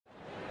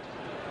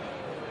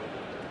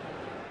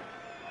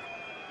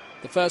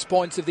The first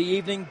points of the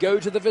evening go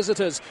to the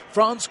visitors.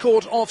 France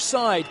caught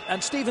offside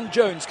and Stephen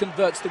Jones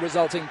converts the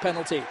resulting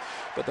penalty.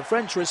 But the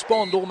French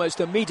respond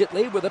almost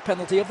immediately with a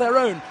penalty of their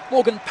own.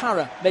 Morgan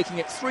Parra making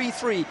it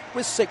 3-3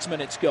 with 6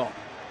 minutes gone.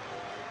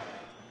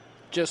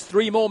 Just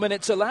 3 more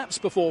minutes elapse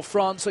before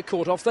France are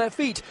caught off their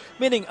feet,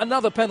 meaning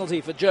another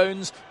penalty for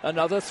Jones,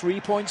 another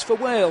 3 points for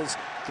Wales.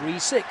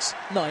 3-6,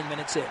 9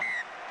 minutes in.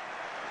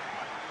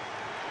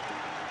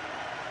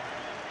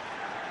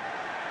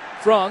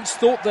 France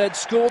thought they'd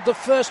scored the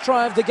first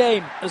try of the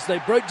game as they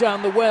broke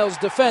down the Wales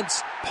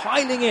defence,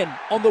 piling in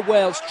on the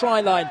Wales try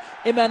line.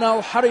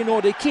 Imanol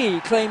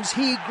Harinordiki claims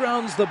he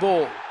grounds the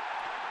ball.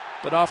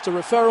 But after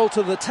referral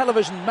to the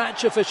television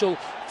match official,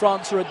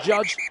 France are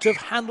adjudged to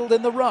have handled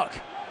in the ruck.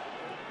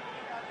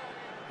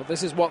 But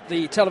this is what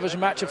the television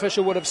match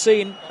official would have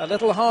seen. A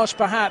little harsh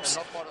perhaps.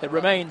 It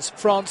remains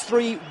France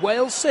 3,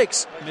 Wales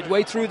 6,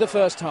 midway through the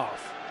first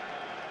half.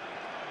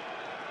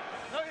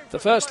 The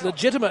first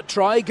legitimate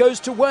try goes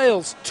to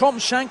Wales. Tom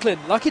Shanklin,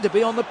 lucky to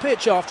be on the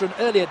pitch after an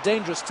earlier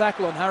dangerous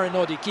tackle on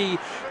Harinordiki,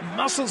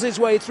 muscles his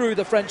way through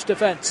the French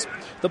defence.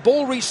 The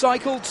ball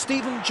recycled,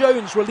 Stephen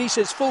Jones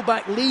releases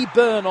fullback Lee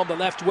Byrne on the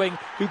left wing,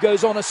 who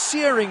goes on a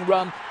searing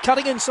run,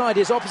 cutting inside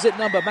his opposite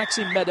number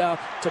Maxime Medard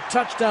to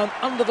touch down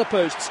under the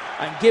posts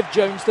and give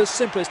Jones the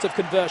simplest of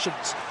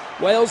conversions.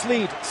 Wales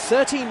lead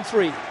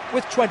 13-3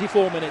 with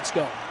 24 minutes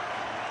gone.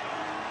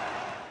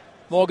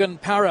 Morgan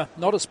Parra,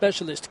 not a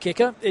specialist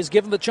kicker, is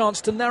given the chance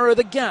to narrow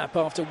the gap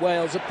after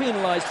Wales are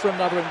penalised for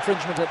another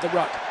infringement at the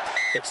ruck.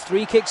 It's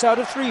 3 kicks out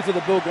of 3 for the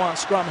Bourgoin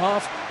scrum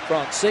half.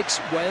 France 6,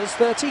 Wales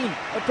 13,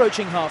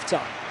 approaching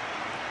half-time.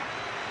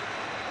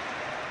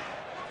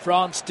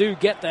 France do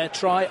get their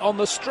try on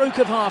the stroke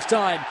of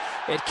half-time.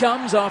 It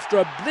comes after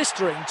a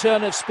blistering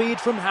turn of speed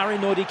from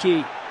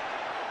Harinordiki.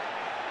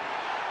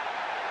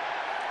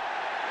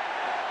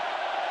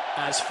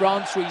 As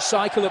France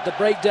recycle at the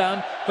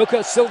breakdown,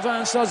 hooker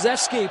Sylvain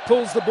Sarzewski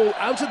pulls the ball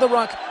out of the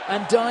ruck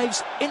and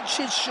dives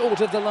inches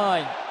short of the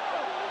line.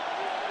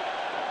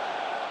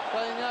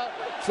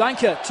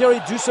 Flanker Thierry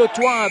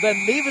Dusautoir then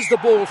levers the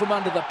ball from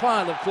under the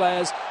pile of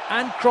players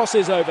and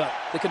crosses over.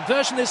 The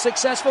conversion is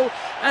successful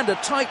and a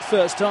tight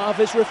first half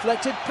is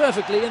reflected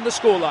perfectly in the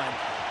scoreline.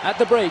 At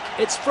the break,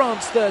 it's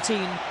France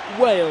 13,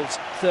 Wales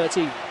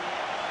 13.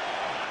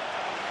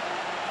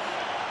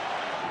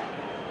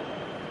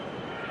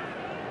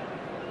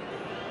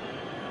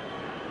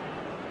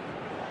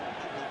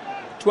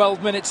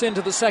 "12 minutes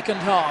into the second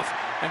half,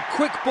 and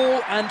quick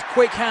ball and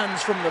quick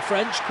hands from the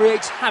French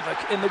creates havoc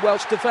in the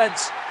Welsh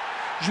defence.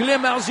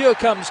 Julien Malzieu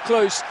comes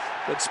close,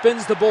 but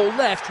spins the ball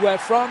left where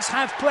France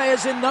have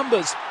players in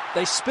numbers.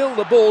 They spill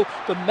the ball,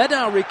 but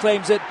Medard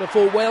reclaims it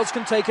before Wales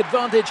can take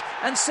advantage,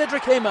 and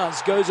Cedric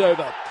Hemans goes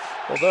over,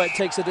 although it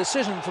takes a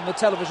decision from the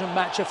television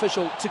match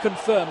official to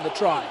confirm the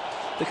try.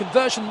 The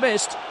conversion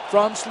missed,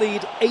 France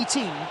lead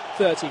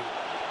 18-13.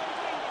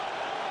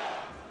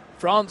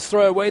 France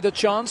throw away the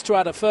chance to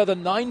add a further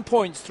 9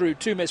 points through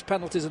 2 missed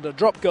penalties and a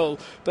drop goal,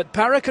 but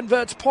Parra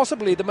converts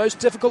possibly the most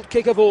difficult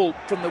kick of all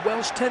from the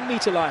Welsh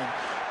 10-metre line.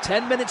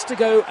 10 minutes to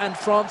go and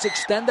France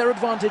extend their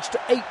advantage to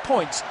 8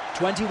 points,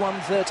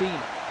 21-13.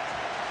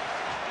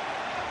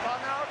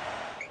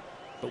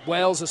 But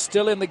Wales are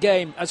still in the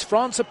game as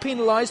France are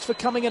penalised for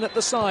coming in at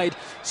the side.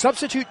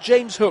 Substitute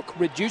James Hook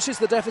reduces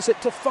the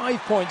deficit to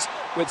 5 points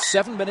with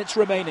 7 minutes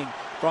remaining.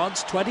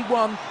 France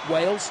 21,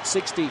 Wales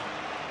 16.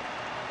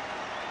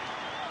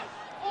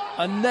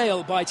 A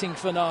nail-biting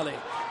finale.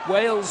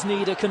 Wales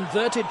need a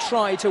converted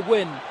try to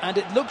win, and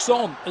it looks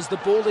on as the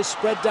ball is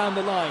spread down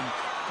the line.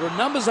 There are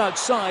numbers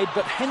outside,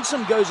 but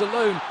Henson goes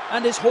alone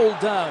and is hauled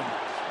down.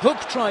 Hook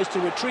tries to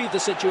retrieve the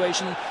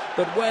situation,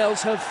 but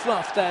Wales have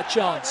fluffed their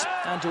chance.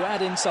 And to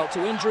add insult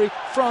to injury,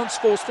 France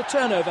forced the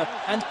turnover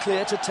and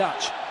clear to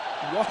touch.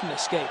 What an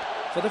escape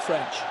for the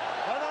French.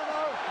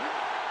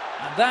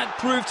 And that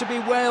proved to be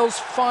Wales'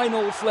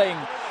 final fling.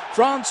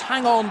 France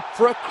hang on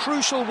for a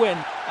crucial win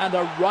and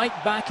are right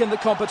back in the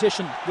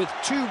competition with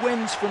 2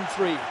 wins from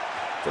 3.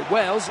 For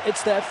Wales,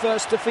 it's their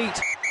first defeat.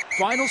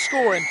 Final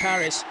score in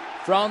Paris,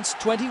 France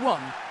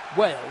 21,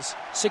 Wales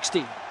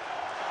 16.